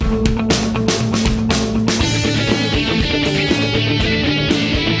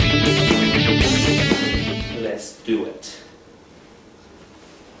Let's do it.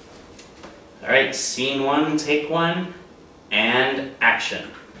 Alright, scene one, take one, and action.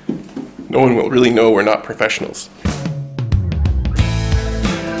 No one will really know we're not professionals.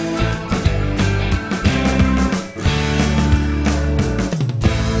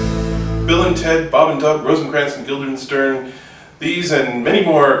 Bill and Ted, Bob and Doug, Rosencrantz and Guildenstern, these and many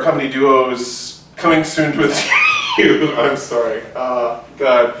more comedy duos coming soon to a you. I'm sorry.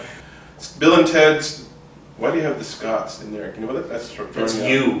 God. It's Bill and Ted's. Why do you have the Scots in there? You know what? That's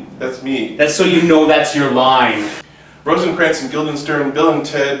you. That's me. That's so you know that's your line. Rosencrantz and Guildenstern, Bill and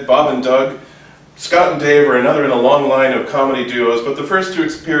Ted, Bob and Doug, Scott and Dave are another in a long line of comedy duos, but the first to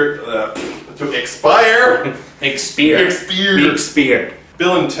expire.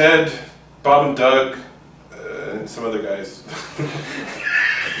 Bill and Ted, Bob and Doug, and some other guys.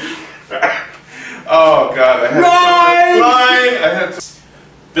 Oh God, I had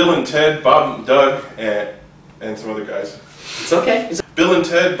Bill and Ted, Bob and Doug, and some other guys. It's okay. Bill and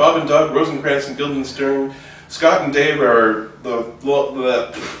Ted, Bob and Doug, Rosencrantz and Guildenstern, Scott and Dave are the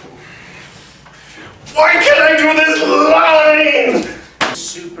Why can't I do this line?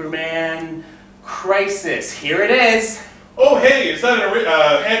 Superman Crisis. Here it is. Oh hey, is that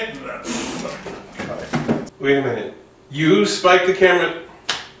Wait a minute. You spiked the camera.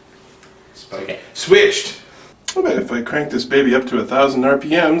 Spike. Okay. Switched. I bet if I cranked this baby up to 1,000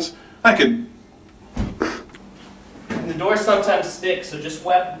 RPMs, I could. The door sometimes sticks, so just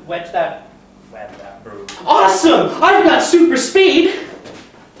wedge that broom. Awesome! I've got super speed!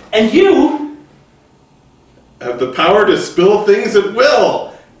 And you have the power to spill things at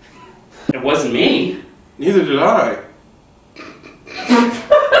will! It wasn't me. Neither did I.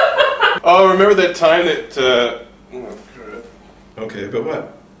 Oh, remember that time that, Okay, but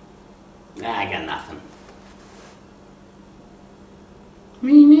what? Nah, I got nothing.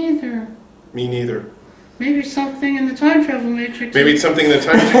 Me neither. Me neither. Maybe something in the time travel matrix. Maybe it's something in the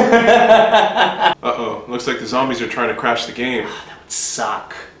time travel. Uh-oh, looks like the zombies are trying to crash the game. Oh, that would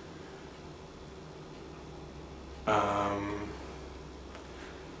suck.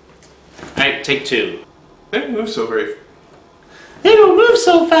 Alright, take two. They don't move so very... They don't move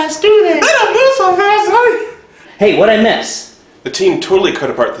so fast, do they? They don't move so fast, honey! Hey, what'd I miss? The team totally cut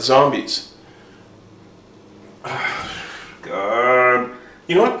apart the zombies. God.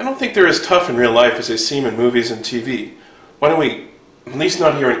 You know what? I don't think they're as tough in real life as they seem in movies and TV. Why don't we, at least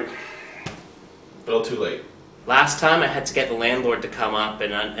not here in... A little too late. Last time I had to get the landlord to come up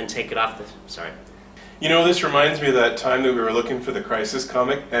and take it off the... Sorry. You know, this reminds me of that time that we were looking for the Crisis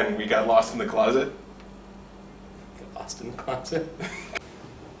comic and we got lost in the closet. Get lost in the closet?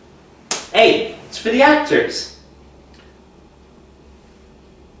 Hey, it's for the actors.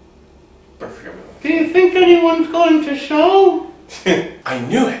 Do you think anyone's going to show? I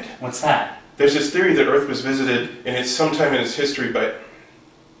knew it. What's that? There's this theory that Earth was visited and it's sometime in its history by...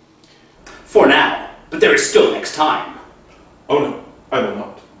 For now, but there is still next time. Oh no, I will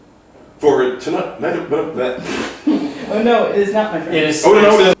not. For tonight, neither that. Oh no, it is not my friend. It is. Oh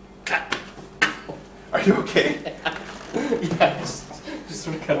no, it is. Are you okay? Yes. Just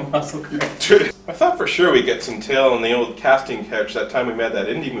some kind of muscle cramp. I thought for sure we'd get some tail on the old casting couch that time we made that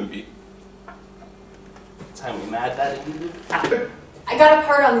indie movie. Time we mad that I got a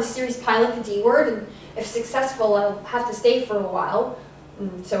part on the series pilot, The D Word, and if successful, I'll have to stay for a while.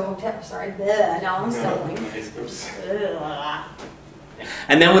 So, sorry, now I'm stumbling.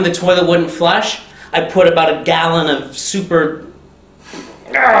 And then when the toilet wouldn't flush, I put about a gallon of super...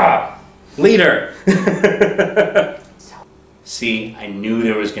 liter. See, I knew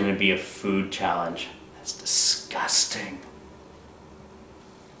there was going to be a food challenge. That's disgusting.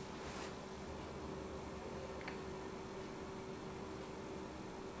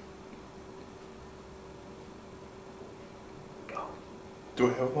 Do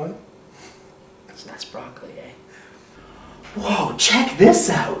I have one? That's broccoli, eh? Whoa, check this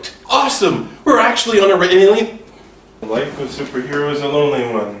out! Awesome! We're actually on a alien... Life of superhero is a lonely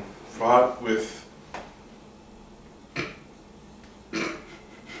one. Fought with...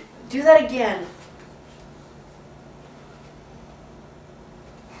 Do that again.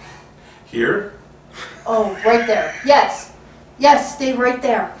 Here? Oh, right there. Yes. Yes, stay right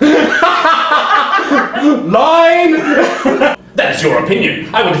there. Line! That is your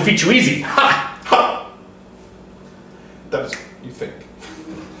opinion. I will defeat you easy. Ha! Ha! That is... you think.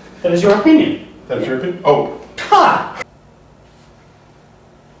 That is your opinion. That is your opinion? Oh. Ha!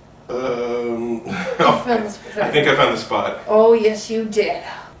 I think I found the spot. Oh, yes, you did.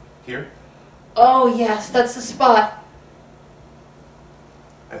 Here? Oh, yes, that's the spot.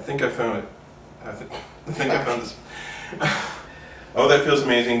 I think I found it. I think I found this. Oh, that feels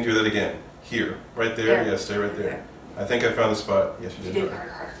amazing. Do that again. Here. Right there. There. Yes, stay right there. I think I found the spot. Yes, you did.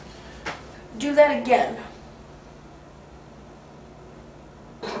 Do that again.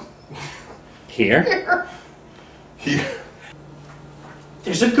 Here? Here.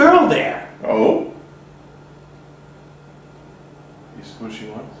 There's a girl there. Oh? You see what she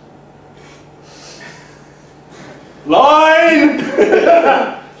wants? Line!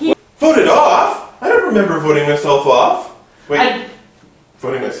 Voted off? I don't remember voting myself off. Wait,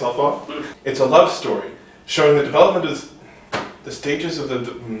 voting myself off? It's a love story showing the development of the stages of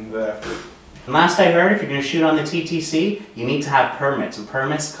the Last I heard, if you're going to shoot on the TTC, you need to have permits, and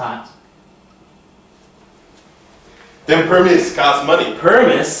permits cost. Them permits cost money.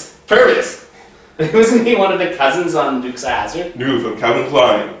 Permits? Permits! Wasn't he one of the cousins on Dukes of Hazzard? New from Calvin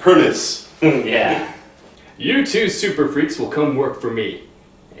Klein. Permits. Yeah. You two super freaks will come work for me.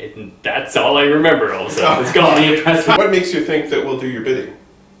 And that's all I remember all of a sudden. It's gone. What makes you think that we'll do your bidding?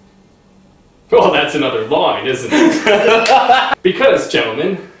 Well, that's another line, isn't it? Because,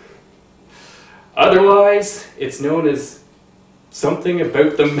 gentlemen, otherwise, it's known as something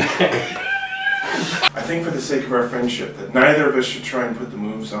about the man. I think for the sake of our friendship that neither of us should try and put the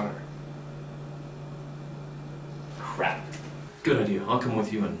moves on her. Crap. Good idea. I'll come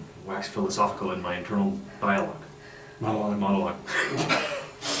with you and wax philosophical in my internal dialogue. Monologue.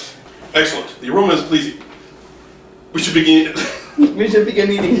 Excellent. The aroma is pleasing. We should begin. We should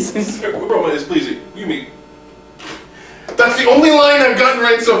begin eating soon. The aroma is pleasing. You mean? That's the only line I've gotten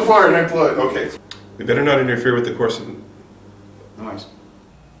right so far, and I blew it. Okay. We better not interfere with the course of. Nice.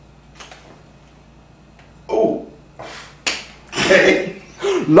 Oh. Okay.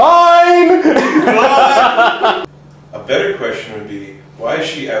 Line. A better question would be, why is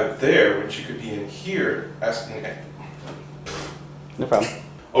she out there when she could be in here asking? No problem.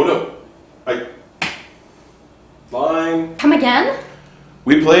 Oh no. Line. Come again?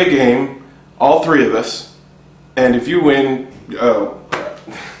 We play a game, all three of us, and if you win, oh.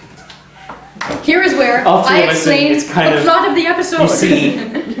 Here is where All three I of us, explain it's kind the of- plot of the episode. You see,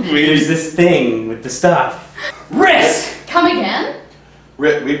 there's this thing with the stuff. Risk! Come again?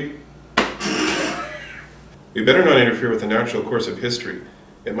 We better not interfere with the natural course of history.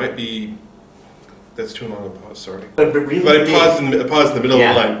 It might be. That's too long a pause, sorry. But really But I big. paused in the middle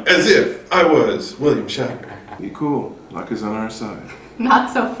Yeah. of the line, as if I was William Shatner. Be cool. Luck is on our side.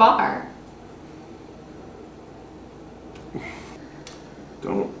 Not so far.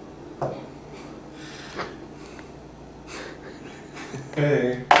 Don't.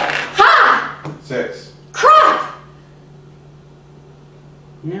 Hey. Ha! 6. Crap!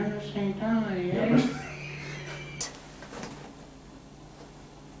 Never say die, eh?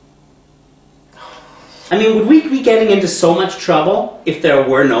 I mean, would we be getting into so much trouble if there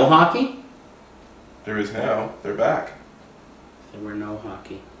were no hockey? There is now. They're back. There were no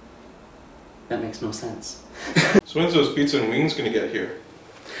hockey. That makes no sense. So when's those pizza and wings gonna get here?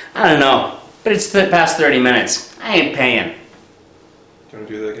 I don't know, but it's the past 30 minutes. I ain't paying. Do you want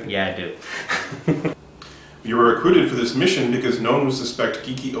to do that again? Yeah, I do. You were recruited for this mission because no one would suspect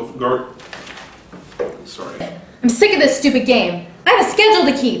Geeky Guard. Sorry. I'm sick of this stupid game. I have a schedule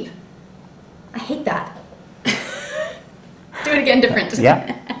to keep. I hate that. Do it again different.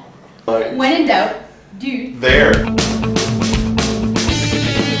 Yeah. When in doubt, do There.